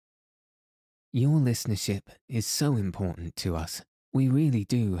Your listenership is so important to us. We really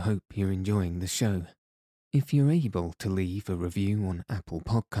do hope you're enjoying the show. If you're able to leave a review on Apple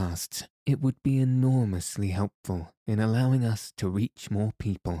Podcasts, it would be enormously helpful in allowing us to reach more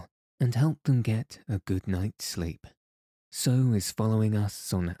people and help them get a good night's sleep. So is following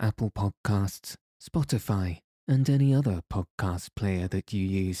us on Apple Podcasts, Spotify, and any other podcast player that you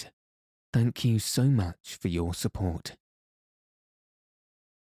use. Thank you so much for your support.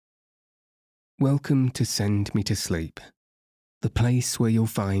 Welcome to Send Me to Sleep, the place where you'll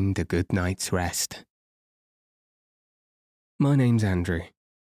find a good night's rest. My name's Andrew.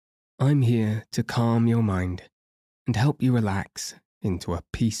 I'm here to calm your mind and help you relax into a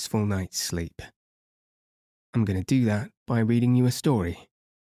peaceful night's sleep. I'm going to do that by reading you a story.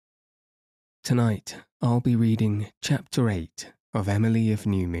 Tonight, I'll be reading Chapter 8 of Emily of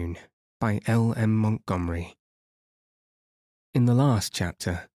New Moon by L.M. Montgomery. In the last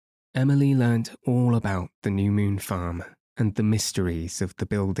chapter, Emily learnt all about the New Moon Farm and the mysteries of the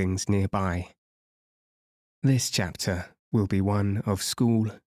buildings nearby. This chapter will be one of school,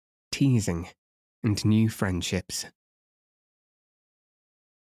 teasing, and new friendships.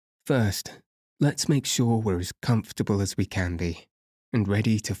 First, let's make sure we're as comfortable as we can be and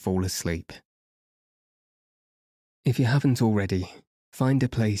ready to fall asleep. If you haven't already, find a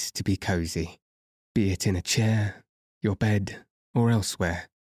place to be cozy, be it in a chair, your bed, or elsewhere,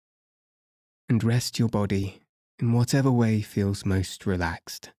 and rest your body in whatever way feels most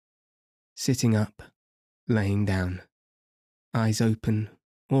relaxed. Sitting up, laying down, eyes open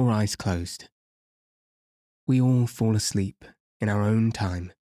or eyes closed. We all fall asleep in our own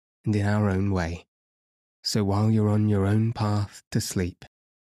time and in our own way, so while you're on your own path to sleep,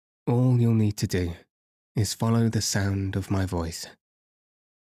 all you'll need to do is follow the sound of my voice.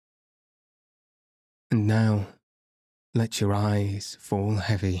 And now, let your eyes fall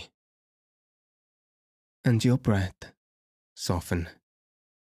heavy and your breath soften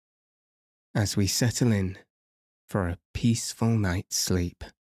as we settle in for a peaceful night's sleep.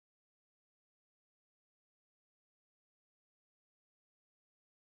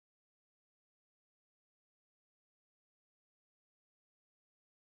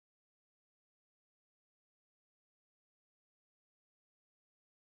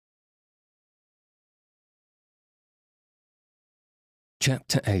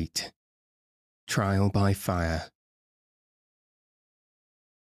 Chapter 8 Trial by Fire.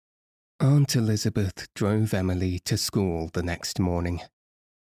 Aunt Elizabeth drove Emily to school the next morning.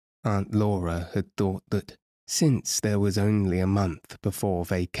 Aunt Laura had thought that, since there was only a month before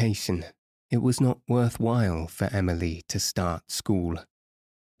vacation, it was not worthwhile for Emily to start school.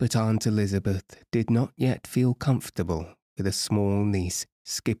 But Aunt Elizabeth did not yet feel comfortable with a small niece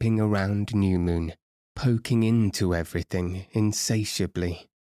skipping around New Moon, poking into everything insatiably,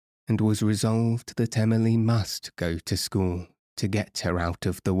 and was resolved that Emily must go to school to get her out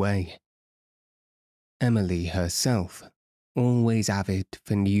of the way. Emily herself, always avid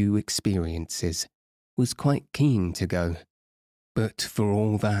for new experiences, was quite keen to go, but for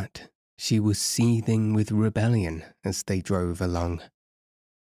all that, she was seething with rebellion as they drove along.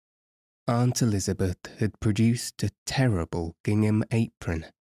 Aunt Elizabeth had produced a terrible gingham apron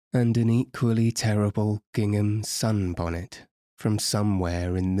and an equally terrible gingham sunbonnet from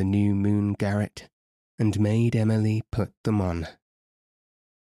somewhere in the New Moon garret, and made Emily put them on.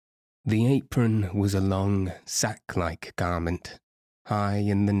 The apron was a long, sack-like garment, high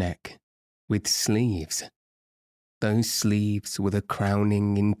in the neck, with sleeves. Those sleeves were the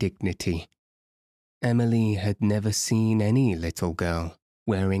crowning indignity. Emily had never seen any little girl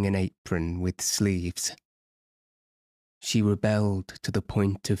wearing an apron with sleeves. She rebelled to the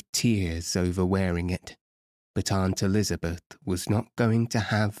point of tears over wearing it, but Aunt Elizabeth was not going to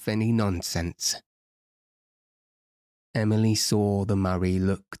have any nonsense. Emily saw the Murray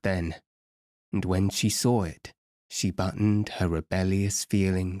look then, and when she saw it, she buttoned her rebellious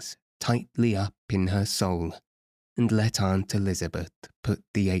feelings tightly up in her soul and let Aunt Elizabeth put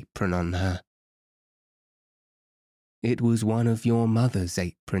the apron on her. "It was one of your mother's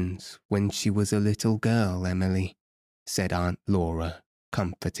aprons when she was a little girl, Emily," said Aunt Laura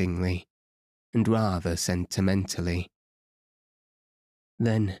comfortingly, and rather sentimentally.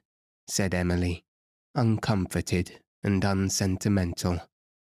 "Then," said Emily, uncomforted and unsentimental,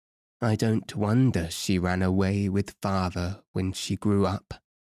 "I don't wonder she ran away with father when she grew up."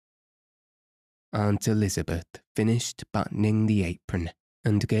 Aunt Elizabeth finished buttoning the apron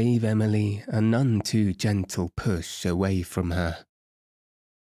and gave Emily a none too gentle push away from her.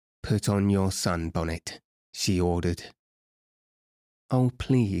 "Put on your sunbonnet," she ordered. "Oh,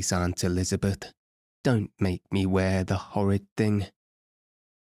 please, Aunt Elizabeth, don't make me wear the horrid thing."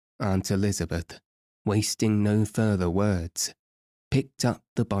 Aunt Elizabeth, wasting no further words, picked up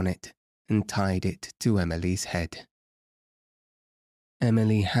the bonnet and tied it to Emily's head.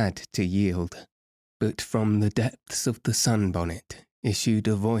 Emily had to yield, but from the depths of the sunbonnet issued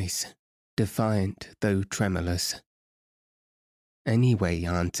a voice, defiant though tremulous. "Anyway,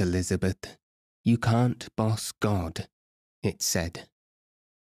 Aunt Elizabeth, you can't boss God," it said.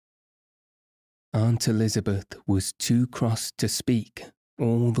 Aunt Elizabeth was too cross to speak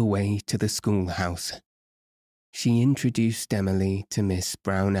all the way to the schoolhouse. She introduced Emily to Miss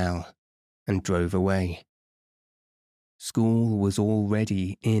Brownell and drove away. School was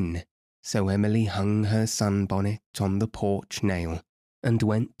already in, so Emily hung her sunbonnet on the porch nail and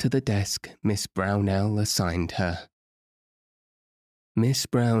went to the desk Miss Brownell assigned her. Miss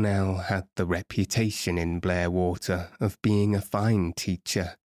Brownell had the reputation in Blairwater of being a fine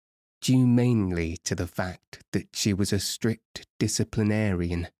teacher, due mainly to the fact that she was a strict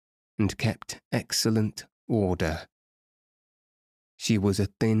disciplinarian and kept excellent order. She was a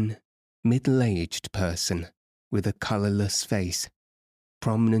thin, middle-aged person with a colourless face,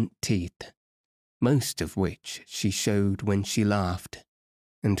 prominent teeth, most of which she showed when she laughed,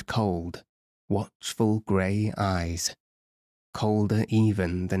 and cold, watchful grey eyes, colder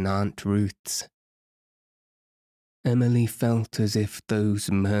even than Aunt Ruth's. Emily felt as if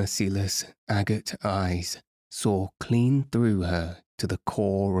those merciless, agate eyes saw clean through her to the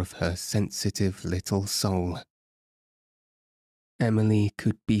core of her sensitive little soul. Emily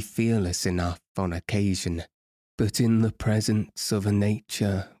could be fearless enough on occasion, but in the presence of a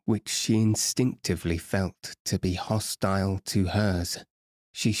nature which she instinctively felt to be hostile to hers,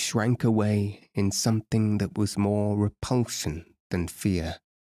 she shrank away in something that was more repulsion than fear.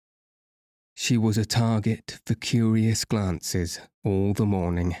 She was a target for curious glances all the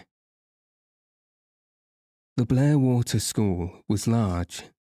morning. The Blairwater School was large,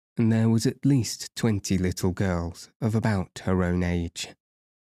 and there was at least 20 little girls of about her own age.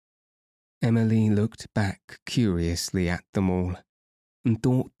 Emily looked back curiously at them all, and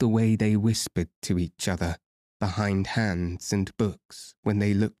thought the way they whispered to each other behind hands and books when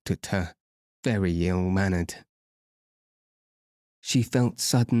they looked at her very ill-mannered. She felt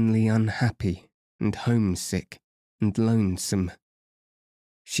suddenly unhappy and homesick and lonesome.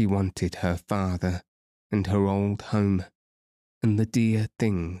 She wanted her father and her old home and the dear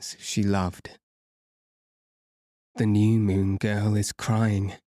things she loved. "The New Moon girl is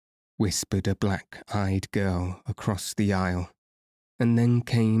crying," whispered a black-eyed girl across the aisle, and then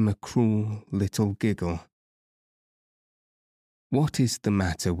came a cruel little giggle. "What is the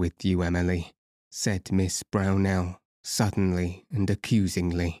matter with you, Emily?" said Miss Brownell suddenly and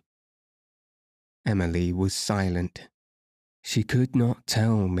accusingly. Emily was silent. She could not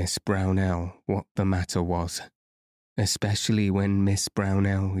tell Miss Brownell what the matter was, especially when Miss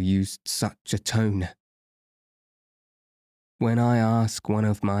Brownell used such a tone. "When I ask one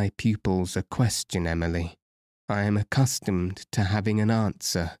of my pupils a question, Emily, I am accustomed to having an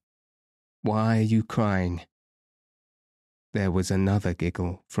answer. Why are you crying?" There was another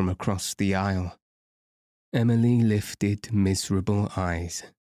giggle from across the aisle. Emily lifted miserable eyes,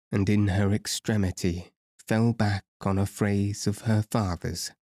 and in her extremity fell back on a phrase of her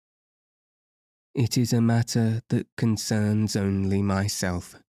father's. "It is a matter that concerns only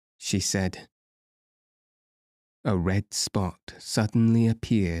myself," she said. A red spot suddenly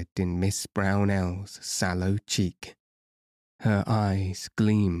appeared in Miss Brownell's sallow cheek. Her eyes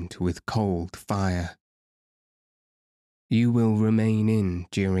gleamed with cold fire. "You will remain in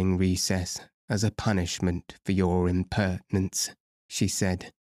during recess as a punishment for your impertinence," she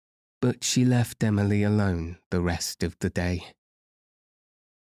said, but she left Emily alone the rest of the day.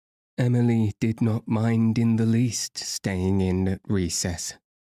 Emily did not mind in the least staying in at recess,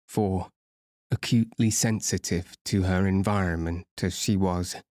 for, acutely sensitive to her environment as she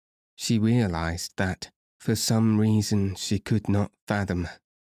was, she realised that, for some reason she could not fathom,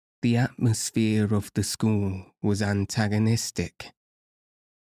 the atmosphere of the school was antagonistic.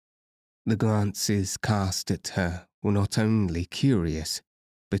 The glances cast at her were not only curious,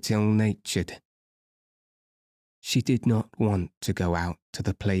 but ill-natured. She did not want to go out to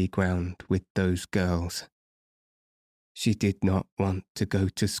the playground with those girls. She did not want to go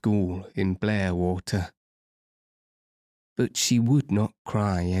to school in Blairwater. But she would not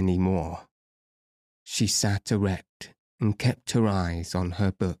cry any more. She sat erect and kept her eyes on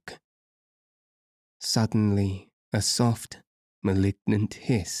her book. Suddenly, a soft, malignant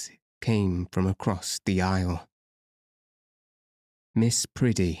hiss came from across the aisle. "Miss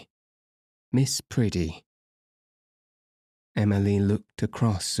Priddy, Miss Priddy." Emily looked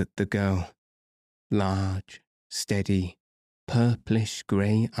across at the girl, large, steady, purplish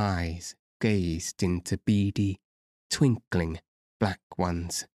grey eyes gazed into beady, twinkling black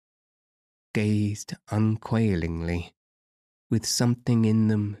ones, gazed unquailingly, with something in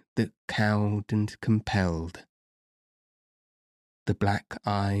them that cowed and compelled. The black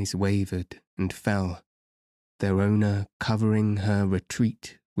eyes wavered and fell, their owner covering her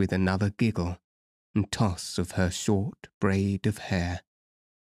retreat with another giggle and toss of her short braid of hair.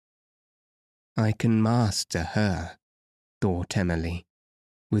 I can master her, thought Emily,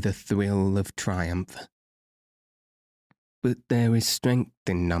 with a thrill of triumph. But there is strength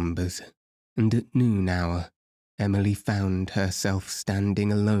in numbers, and at noon hour Emily found herself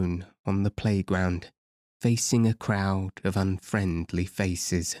standing alone on the playground, facing a crowd of unfriendly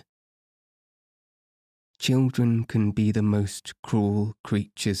faces. Children can be the most cruel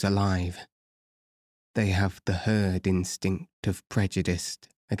creatures alive. They have the herd instinct of prejudice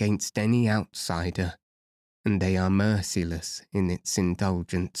against any outsider, and they are merciless in its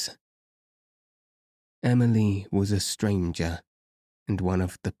indulgence. Emily was a stranger, and one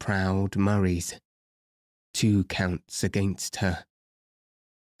of the proud Murrays. 2 counts against her,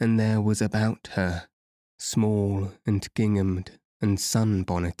 and there was about her, small and ginghamed and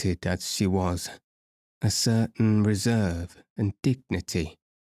sun-bonneted as she was, a certain reserve and dignity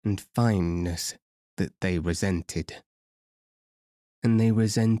and fineness that they resented. And they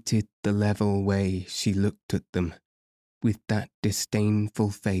resented the level way she looked at them, with that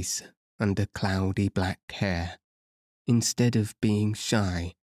disdainful face under cloudy black hair, instead of being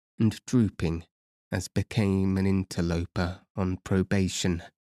shy and drooping as became an interloper on probation.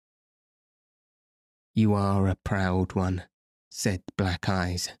 "You are a proud one," said Black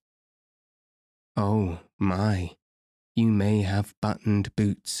Eyes. "Oh, my, you may have buttoned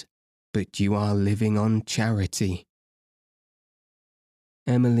boots, but you are living on charity."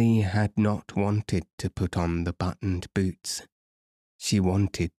 Emily had not wanted to put on the buttoned boots. She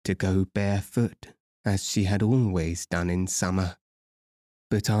wanted to go barefoot, as she had always done in summer.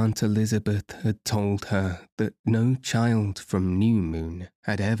 But Aunt Elizabeth had told her that no child from New Moon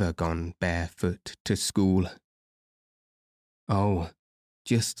had ever gone barefoot to school. "Oh,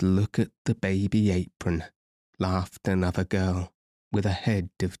 just look at the baby apron," laughed another girl, with a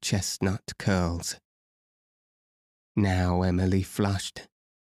head of chestnut curls. Now Emily flushed.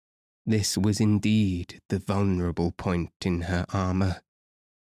 This was indeed the vulnerable point in her armour.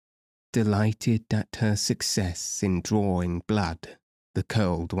 Delighted at her success in drawing blood, the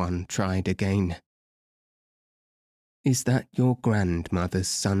curled one tried again. "Is that your grandmother's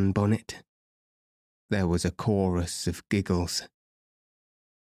sunbonnet?" There was a chorus of giggles.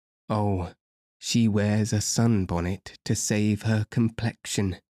 "Oh, she wears a sunbonnet to save her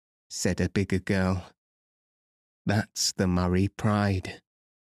complexion," said a bigger girl. "That's the Murray pride.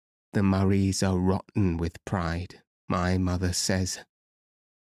 The Murrays are rotten with pride, my mother says."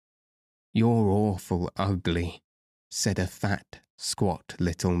 "You're awful ugly," said a fat, squat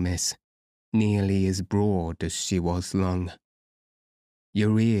little miss, nearly as broad as she was long.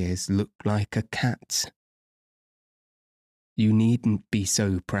 "Your ears look like a cat's." "You needn't be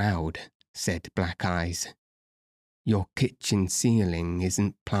so proud," said Black Eyes. "Your kitchen ceiling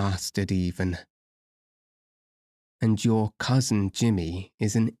isn't plastered even." "And your cousin Jimmy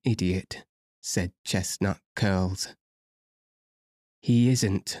is an idiot," said Chestnut Curls. "He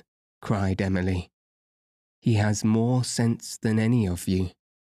isn't," cried Emily. "He has more sense than any of you.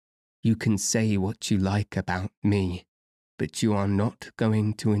 You can say what you like about me, but you are not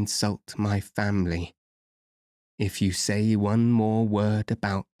going to insult my family. If you say one more word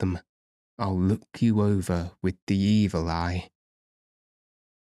about them, I'll look you over with the evil eye."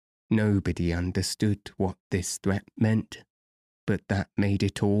 Nobody understood what this threat meant, but that made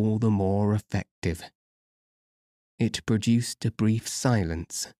it all the more effective. It produced a brief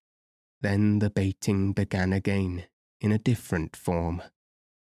silence, then the baiting began again in a different form.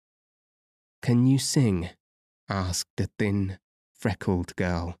 "Can you sing?" asked a thin, freckled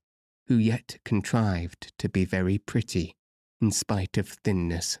girl, who yet contrived to be very pretty in spite of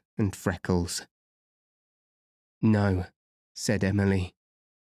thinness and freckles. "No," said Emily.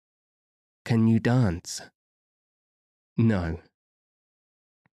 "Can you dance?" "No."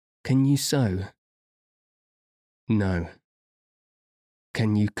 "Can you sew?" "No."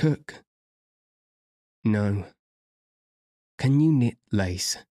 "Can you cook?" "No." "Can you knit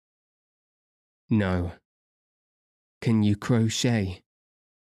lace?" "No." "Can you crochet?"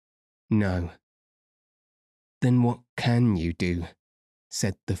 "No." "Then what can you do?"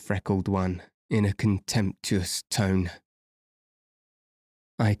 said the freckled one in a contemptuous tone.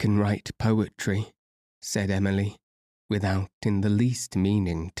 "I can write poetry," said Emily, without in the least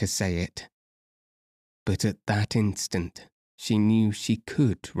meaning to say it. But at that instant she knew she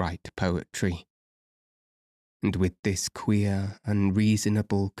could write poetry. And with this queer,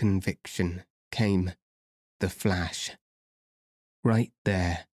 unreasonable conviction came the flash. Right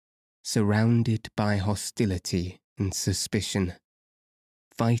there, surrounded by hostility and suspicion,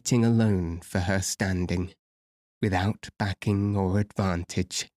 fighting alone for her standing, without backing or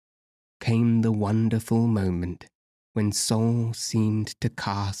advantage, came the wonderful moment when soul seemed to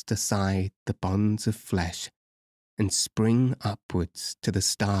cast aside the bonds of flesh and spring upwards to the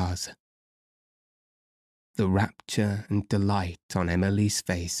stars. The rapture and delight on Emily's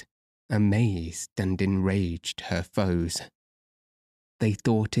face amazed and enraged her foes. They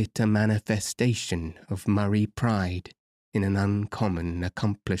thought it a manifestation of Murray pride in an uncommon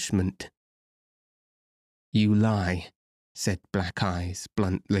accomplishment. "You lie," said Black Eyes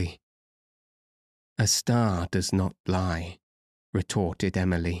bluntly. "A star does not lie," retorted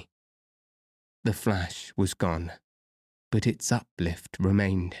Emily. The flash was gone, but its uplift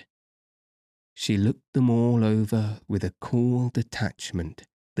remained. She looked them all over with a cool detachment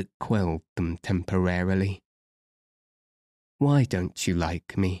that quelled them temporarily. "Why don't you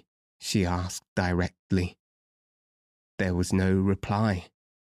like me?" she asked directly. There was no reply.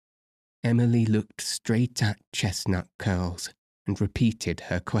 Emily looked straight at Chestnut Curls and repeated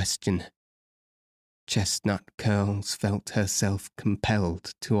her question. Chestnut Curls felt herself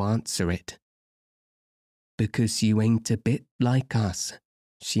compelled to answer it. "Because you ain't a bit like us,"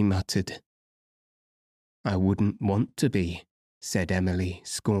 she muttered. "I wouldn't want to be," said Emily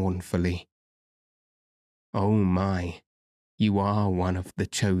scornfully. "Oh my, you are one of the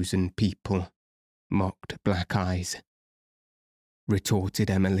chosen people," mocked Black Eyes.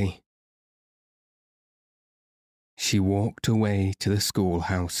 Retorted Emily. She walked away to the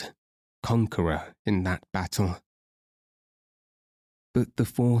schoolhouse, conqueror in that battle. But the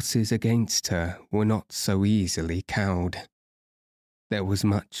forces against her were not so easily cowed. There was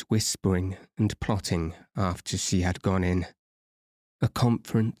much whispering and plotting after she had gone in, a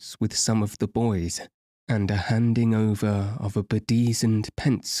conference with some of the boys, and a handing over of a bedizened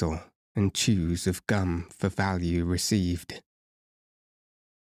pencil and chews of gum for value received.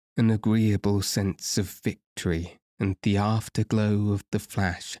 An agreeable sense of victory and the afterglow of the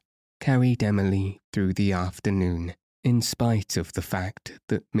flash carried Emily through the afternoon, in spite of the fact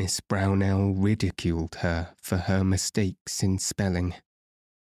that Miss Brownell ridiculed her for her mistakes in spelling.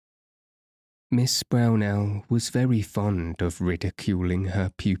 Miss Brownell was very fond of ridiculing her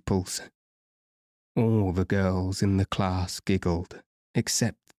pupils. All the girls in the class giggled,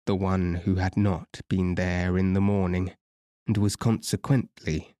 except the one who had not been there in the morning, and was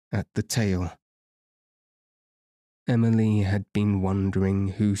consequently at the tail. Emily had been wondering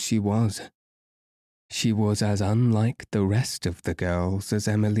who she was. She was as unlike the rest of the girls as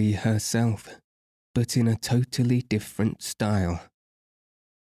Emily herself, but in a totally different style.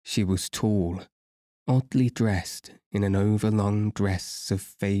 She was tall, oddly dressed in an overlong dress of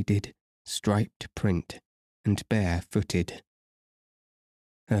faded, striped print, and barefooted.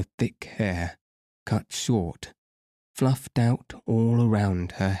 Her thick hair, cut short, fluffed out all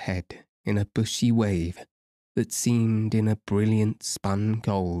around her head in a bushy wave that seemed in a brilliant spun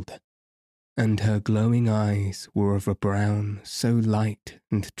gold, and her glowing eyes were of a brown so light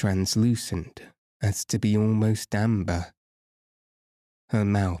and translucent as to be almost amber. Her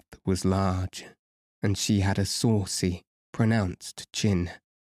mouth was large, and she had a saucy, pronounced chin.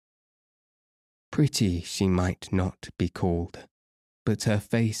 Pretty she might not be called, but her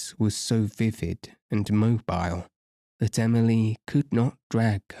face was so vivid and mobile that Emily could not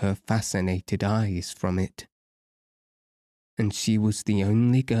drag her fascinated eyes from it. And she was the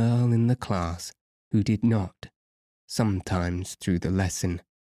only girl in the class who did not, sometimes through the lesson,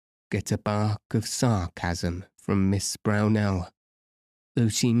 get a bark of sarcasm from Miss Brownell, though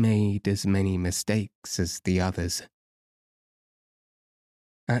she made as many mistakes as the others.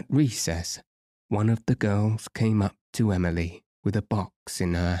 At recess, one of the girls came up to Emily with a box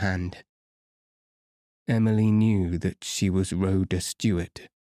in her hand. Emily knew that she was Rhoda Stewart,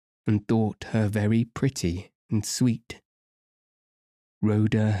 and thought her very pretty and sweet.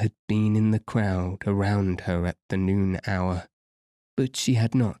 Rhoda had been in the crowd around her at the noon hour, but she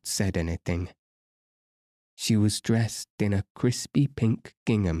had not said anything. She was dressed in a crispy pink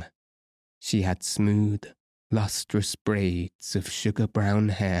gingham. She had smooth, lustrous braids of sugar-brown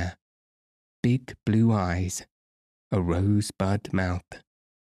hair, big blue eyes, a rosebud mouth,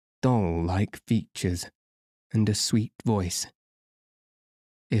 doll-like features, and a sweet voice.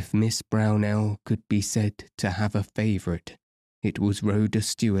 If Miss Brownell could be said to have a favourite, it was Rhoda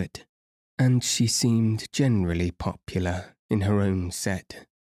Stewart, and she seemed generally popular in her own set,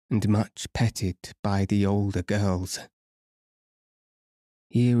 and much petted by the older girls.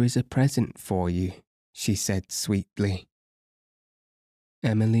 "Here is a present for you," she said sweetly.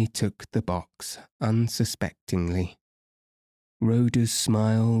 Emily took the box unsuspectingly. Rhoda's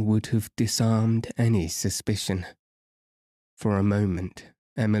smile would have disarmed any suspicion. For a moment,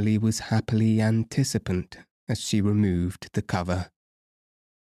 Emily was happily anticipant as she removed the cover.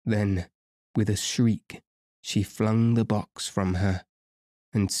 Then, with a shriek, she flung the box from her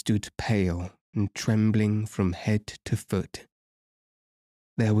and stood pale and trembling from head to foot.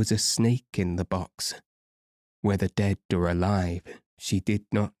 There was a snake in the box. Whether dead or alive, she did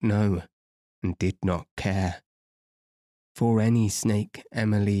not know and did not care. For any snake,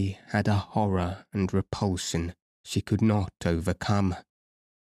 Emily had a horror and repulsion she could not overcome.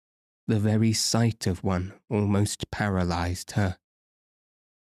 The very sight of one almost paralysed her.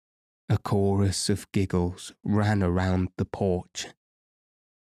 A chorus of giggles ran around the porch.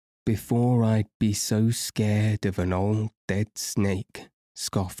 "Before I'd be so scared of an old dead snake,"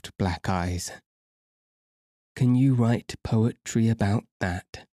 scoffed Black Eyes. "Can you write poetry about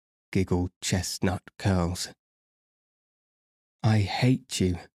that?" giggled Chestnut Curls. "I hate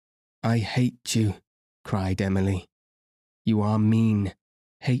you, I hate you," cried Emily. "You are mean,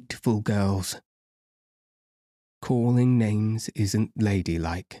 hateful girls." "Calling names isn't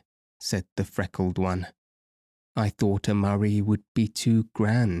ladylike," said the freckled one. "I thought a Murray would be too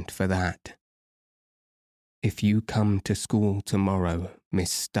grand for that." "If you come to school tomorrow,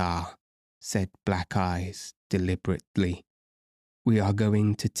 Miss Starr," said Black Eyes deliberately, "we are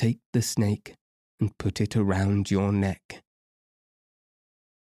going to take the snake and put it around your neck."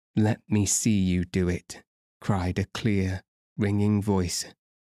 "Let me see you do it," cried a clear, ringing voice.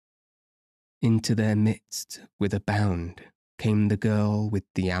 Into their midst, with a bound, came the girl with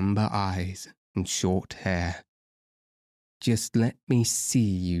the amber eyes and short hair. "Just let me see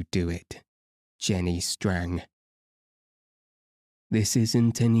you do it, Jenny Strang." "This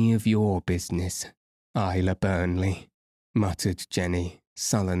isn't any of your business, Isla Burnley," muttered Jenny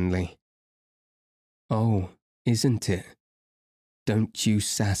sullenly. "Oh, isn't it? Don't you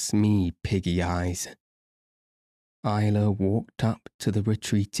sass me, Piggy Eyes." Isla walked up to the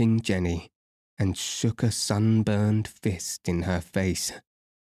retreating Jenny and shook a sunburned fist in her face.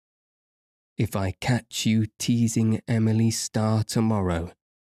 "If I catch you teasing Emily Starr tomorrow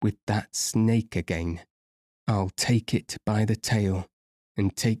with that snake again, I'll take it by the tail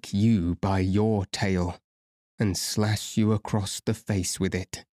and take you by your tail and slash you across the face with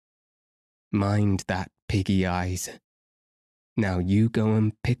it. Mind that, Piggy Eyes. Now you go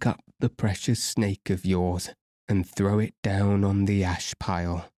and pick up the precious snake of yours and throw it down on the ash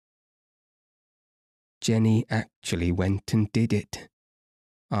pile." Jenny actually went and did it.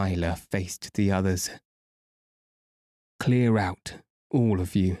 Isla faced the others. "Clear out, all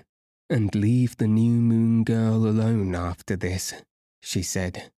of you, and leave the New Moon Girl alone after this," she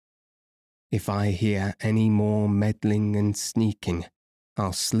said. "If I hear any more meddling and sneaking,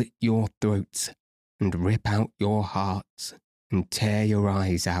 I'll slit your throats and rip out your hearts and tear your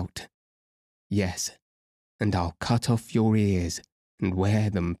eyes out. Yes, and I'll cut off your ears and wear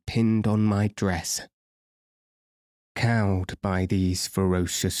them pinned on my dress." Cowed by these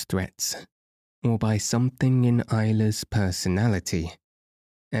ferocious threats, or by something in Isla's personality,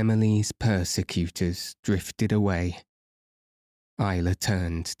 Emily's persecutors drifted away. Isla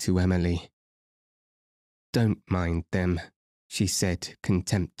turned to Emily. "Don't mind them," she said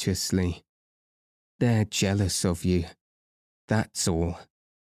contemptuously. "They're jealous of you. That's all.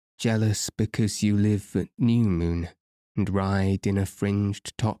 Jealous because you live at New Moon and ride in a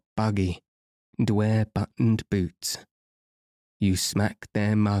fringed top buggy and wear buttoned boots. You smack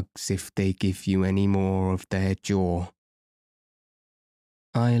their mugs if they give you any more of their jaw."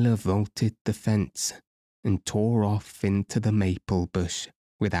 Isla vaulted the fence and tore off into the maple bush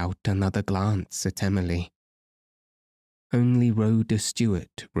without another glance at Emily. Only Rhoda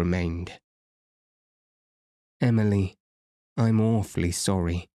Stewart remained. "Emily, I'm awfully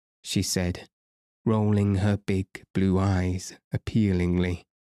sorry," she said, rolling her big blue eyes appealingly.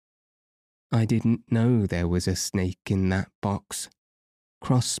 "I didn't know there was a snake in that box.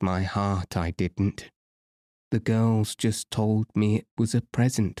 Cross my heart, I didn't. The girls just told me it was a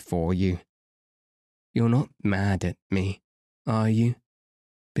present for you. You're not mad at me, are you?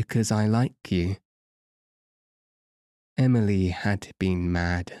 Because I like you?" Emily had been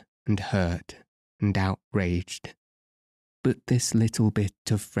mad and hurt and outraged, but this little bit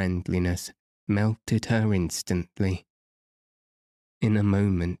of friendliness melted her instantly. In a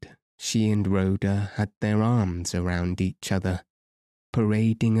moment, she and Rhoda had their arms around each other,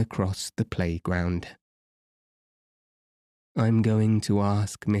 parading across the playground. "I'm going to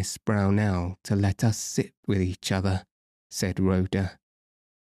ask Miss Brownell to let us sit with each other," said Rhoda.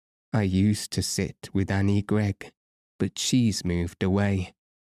 I used to sit with Annie Gregg, but she's moved away.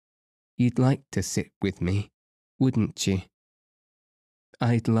 You'd like to sit with me, wouldn't you?"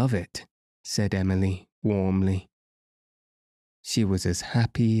 "I'd love it," said Emily warmly. She was as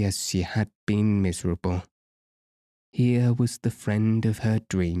happy as she had been miserable. Here was the friend of her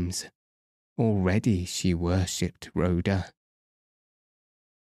dreams. Already she worshipped Rhoda.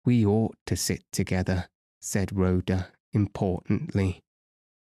 "We ought to sit together," said Rhoda importantly.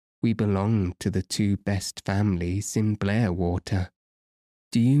 "We belong to the two best families in Blairwater.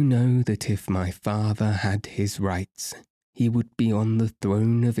 Do you know that if my father had his rights, he would be on the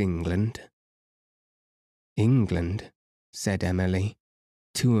throne of England?" "England?" said Emily,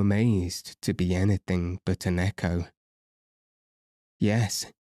 too amazed to be anything but an echo.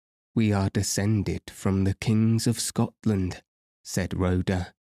 "Yes, we are descended from the kings of Scotland," said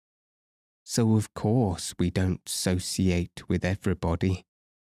Rhoda. "So of course we don't associate with everybody.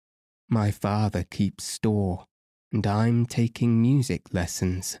 My father keeps store, and I'm taking music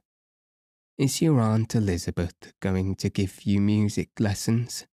lessons. Is your Aunt Elizabeth going to give you music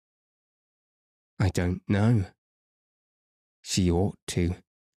lessons?" "I don't know." "She ought to.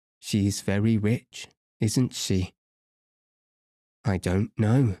 She's very rich, isn't she?" "I don't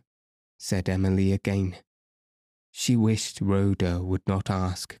know," said Emily again. She wished Rhoda would not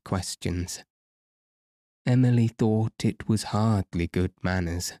ask questions. Emily thought it was hardly good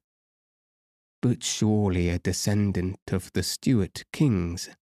manners. But surely a descendant of the Stuart kings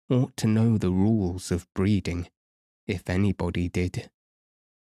ought to know the rules of breeding, if anybody did.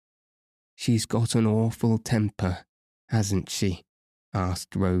 "She's got an awful temper, hasn't she?"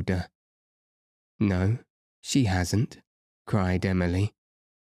 asked Rhoda. "No, she hasn't," cried Emily.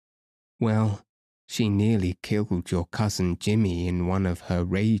 "Well, she nearly killed your cousin Jimmy in one of her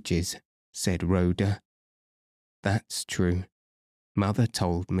rages," said Rhoda. "That's true. Mother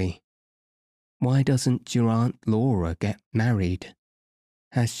told me. Why doesn't your Aunt Laura get married?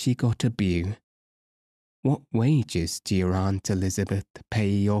 Has she got a beau? What wages do your Aunt Elizabeth pay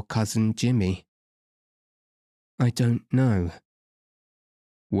your cousin Jimmy?" "I don't know."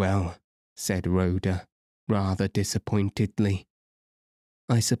 "Well," said Rhoda, rather disappointedly,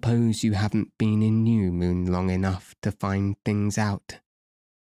 "I suppose you haven't been in New Moon long enough to find things out.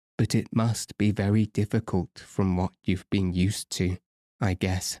 But it must be very difficult from what you've been used to, I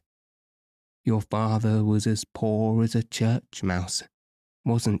guess. Your father was as poor as a church mouse,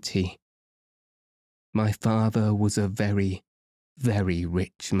 wasn't he?" "My father was a very, very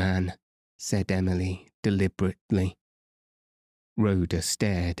rich man," said Emily deliberately. Rhoda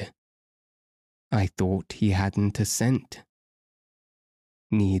stared. "I thought he hadn't a cent."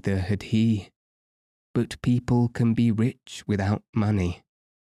 "Neither had he. But people can be rich without money."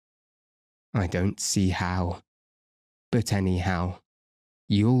 "I don't see how. But anyhow,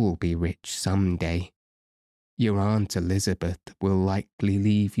 you'll be rich some day. Your Aunt Elizabeth will likely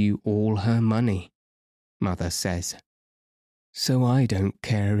leave you all her money, Mother says. So I don't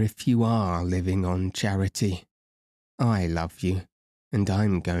care if you are living on charity. I love you, and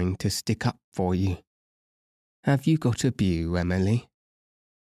I'm going to stick up for you. Have you got a beau, Emily?"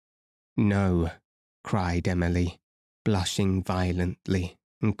 "No," cried Emily, blushing violently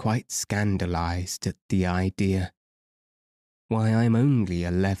and quite scandalised at the idea. "Why, I'm only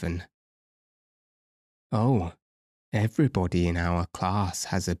 11. "Oh, everybody in our class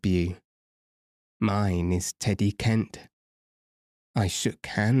has a beau. Mine is Teddy Kent. I shook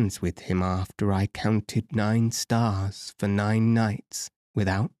hands with him after I counted 9 stars for 9 nights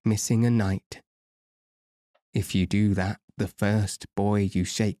without missing a night. If you do that, the first boy you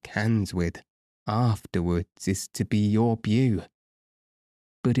shake hands with afterwards is to be your beau.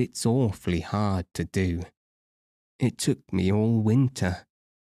 But it's awfully hard to do. It took me all winter.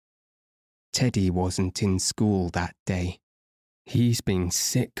 Teddy wasn't in school that day. He's been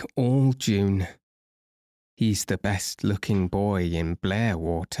sick all June. He's the best-looking boy in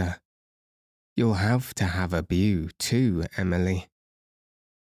Blairwater. You'll have to have a beau too, Emily."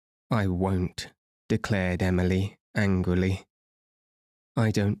 "I won't," declared Emily angrily.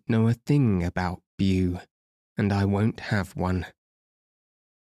 "I don't know a thing about beau, and I won't have one."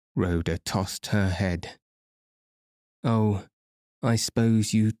 Rhoda tossed her head. "Oh, I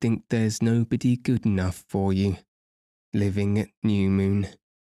suppose you think there's nobody good enough for you, living at New Moon.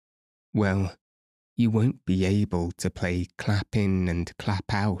 Well, you won't be able to play clap in and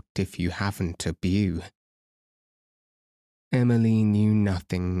clap out if you haven't a beau." Emily knew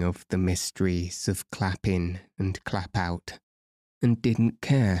nothing of the mysteries of clap in and clap out, and didn't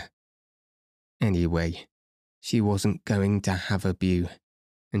care. Anyway, she wasn't going to have a beau,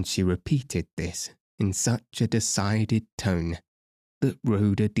 and she repeated this in such a decided tone that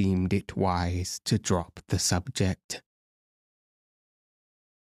Rhoda deemed it wise to drop the subject.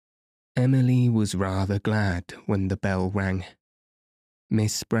 Emily was rather glad when the bell rang.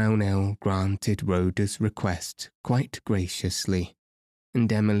 Miss Brownell granted Rhoda's request quite graciously,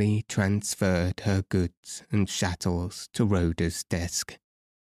 and Emily transferred her goods and chattels to Rhoda's desk.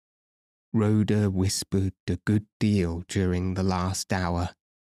 Rhoda whispered a good deal during the last hour,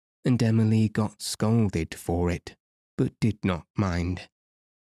 and Emily got scolded for it, but did not mind.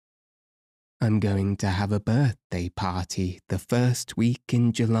 "I'm going to have a birthday party the first week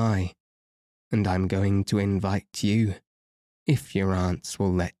in July, and I'm going to invite you, if your aunts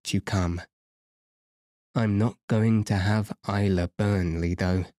will let you come. I'm not going to have Isla Burnley,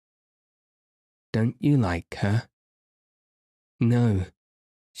 though. Don't you like her?" "No,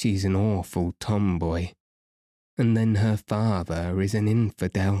 she's an awful tomboy, and then her father is an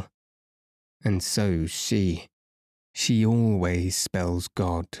infidel, and so's she. She always spells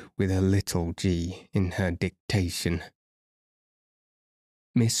God with a little g in her dictation."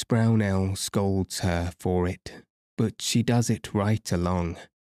 Miss Brownell scolds her for it, but she does it right along.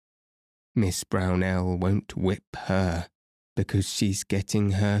 Miss Brownell won't whip her because she's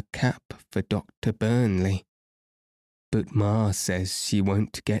getting her cap for Dr. Burnley, but Ma says she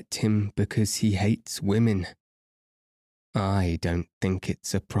won't get him because he hates women. I don't think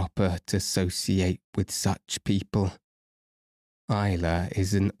it's proper to associate with such people. Isla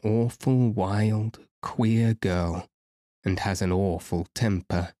is an awful wild, queer girl, and has an awful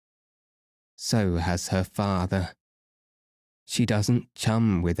temper. So has her father. She doesn't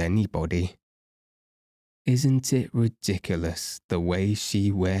chum with anybody. Isn't it ridiculous the way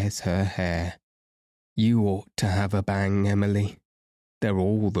she wears her hair? You ought to have a bang, Emily. They're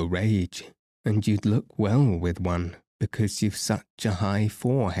all the rage, and you'd look well with one because you've such a high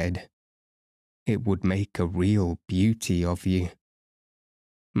forehead. It would make a real beauty of you.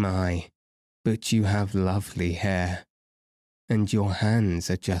 My, but you have lovely hair, and your hands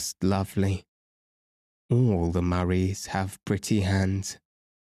are just lovely. All the Murrays have pretty hands,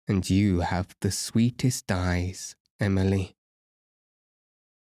 and you have the sweetest eyes, Emily."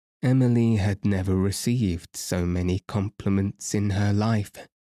 Emily had never received so many compliments in her life.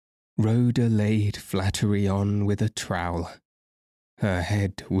 Rhoda laid flattery on with a trowel. Her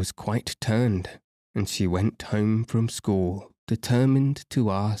head was quite turned, and she went home from school determined to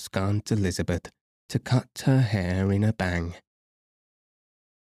ask Aunt Elizabeth to cut her hair in a bang.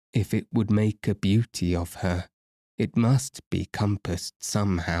 If it would make a beauty of her, it must be compassed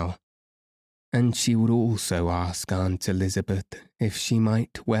somehow, and she would also ask Aunt Elizabeth if she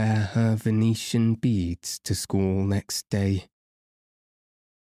might wear her Venetian beads to school next day.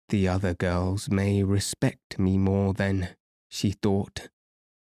 The other girls may respect me more then, she thought.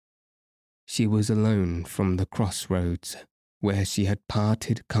 She was alone from the crossroads where she had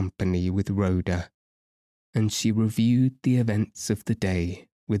parted company with Rhoda, and she reviewed the events of the day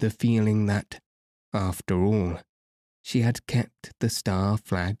with a feeling that, after all, she had kept the star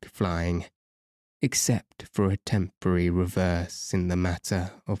flag flying, except for a temporary reverse in the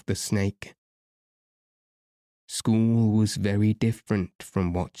matter of the snake. School was very different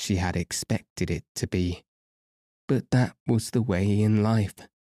from what she had expected it to be, but that was the way in life.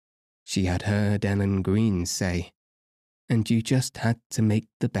 She had heard Ellen Green say, and you just had to make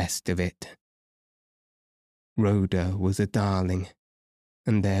the best of it. Rhoda was a darling,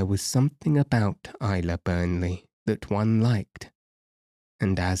 and there was something about Isla Burnley that one liked.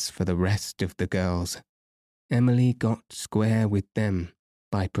 And as for the rest of the girls, Emily got square with them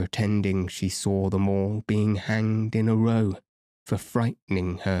by pretending she saw them all being hanged in a row for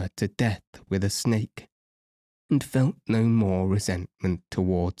frightening her to death with a snake, and felt no more resentment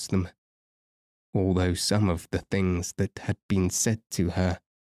towards them, although some of the things that had been said to her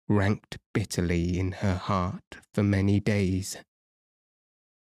ranked bitterly in her heart for many days.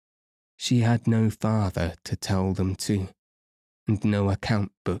 She had no father to tell them to, and no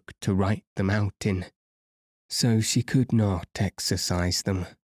account book to write them out in, so she could not exercise them.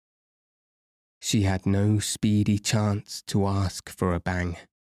 She had no speedy chance to ask for a bang,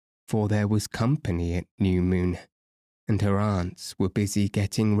 for there was company at New Moon, and her aunts were busy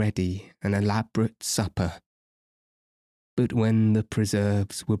getting ready an elaborate supper. But when the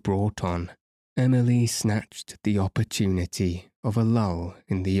preserves were brought on, Emily snatched the opportunity of a lull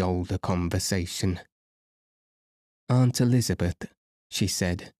in the older conversation. "Aunt Elizabeth," she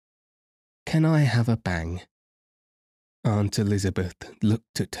said, "can I have a bang?" Aunt Elizabeth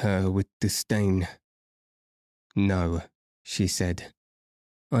looked at her with disdain. "No," she said,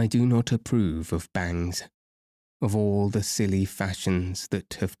 "I do not approve of bangs. Of all the silly fashions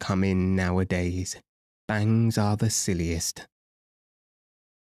that have come in nowadays, bangs are the silliest.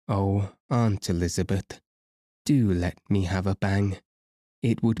 "Oh, Aunt Elizabeth, do let me have a bang.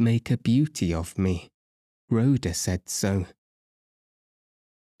 It would make a beauty of me. Rhoda said so."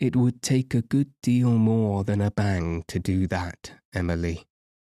 "It would take a good deal more than a bang to do that, Emily.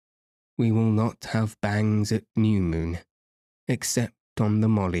 We will not have bangs at New Moon, except on the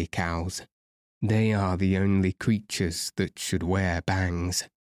Molly cows. They are the only creatures that should wear bangs."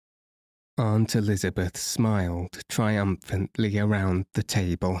 Aunt Elizabeth smiled triumphantly around the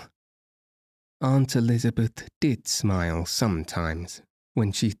table. Aunt Elizabeth did smile sometimes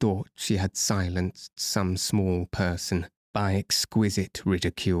when she thought she had silenced some small person by exquisite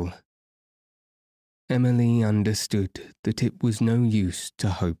ridicule. Emily understood that it was no use to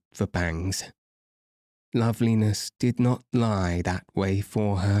hope for bangs. Loveliness did not lie that way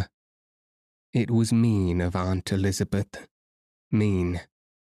for her. It was mean of Aunt Elizabeth. Mean.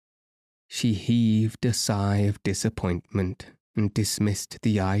 She heaved a sigh of disappointment and dismissed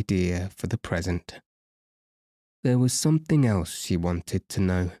the idea for the present. There was something else she wanted to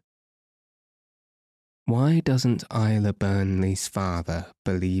know. "Why doesn't Isla Burnley's father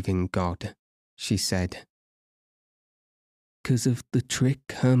believe in God?" she said. "'Cause of the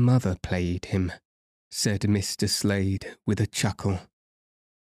trick her mother played him," said Mr. Slade with a chuckle.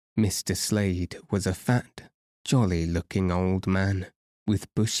 Mr. Slade was a fat, jolly-looking old man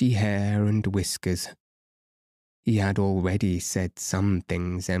with bushy hair and whiskers. He had already said some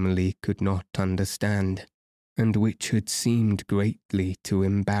things Emily could not understand, and which had seemed greatly to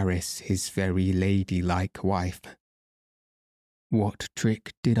embarrass his very ladylike wife. "What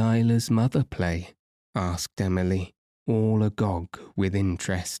trick did Isla's mother play?" asked Emily, all agog with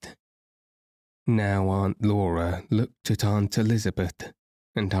interest. Now Aunt Laura looked at Aunt Elizabeth,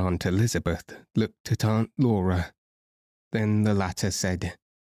 and Aunt Elizabeth looked at Aunt Laura. Then the latter said,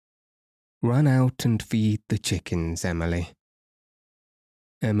 "Run out and feed the chickens, Emily."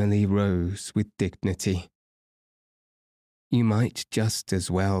 Emily rose with dignity. "You might just as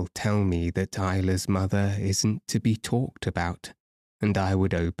well tell me that Isla's mother isn't to be talked about, and I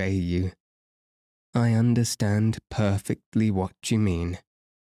would obey you. I understand perfectly what you mean,"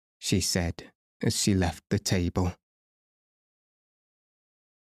 she said as she left the table.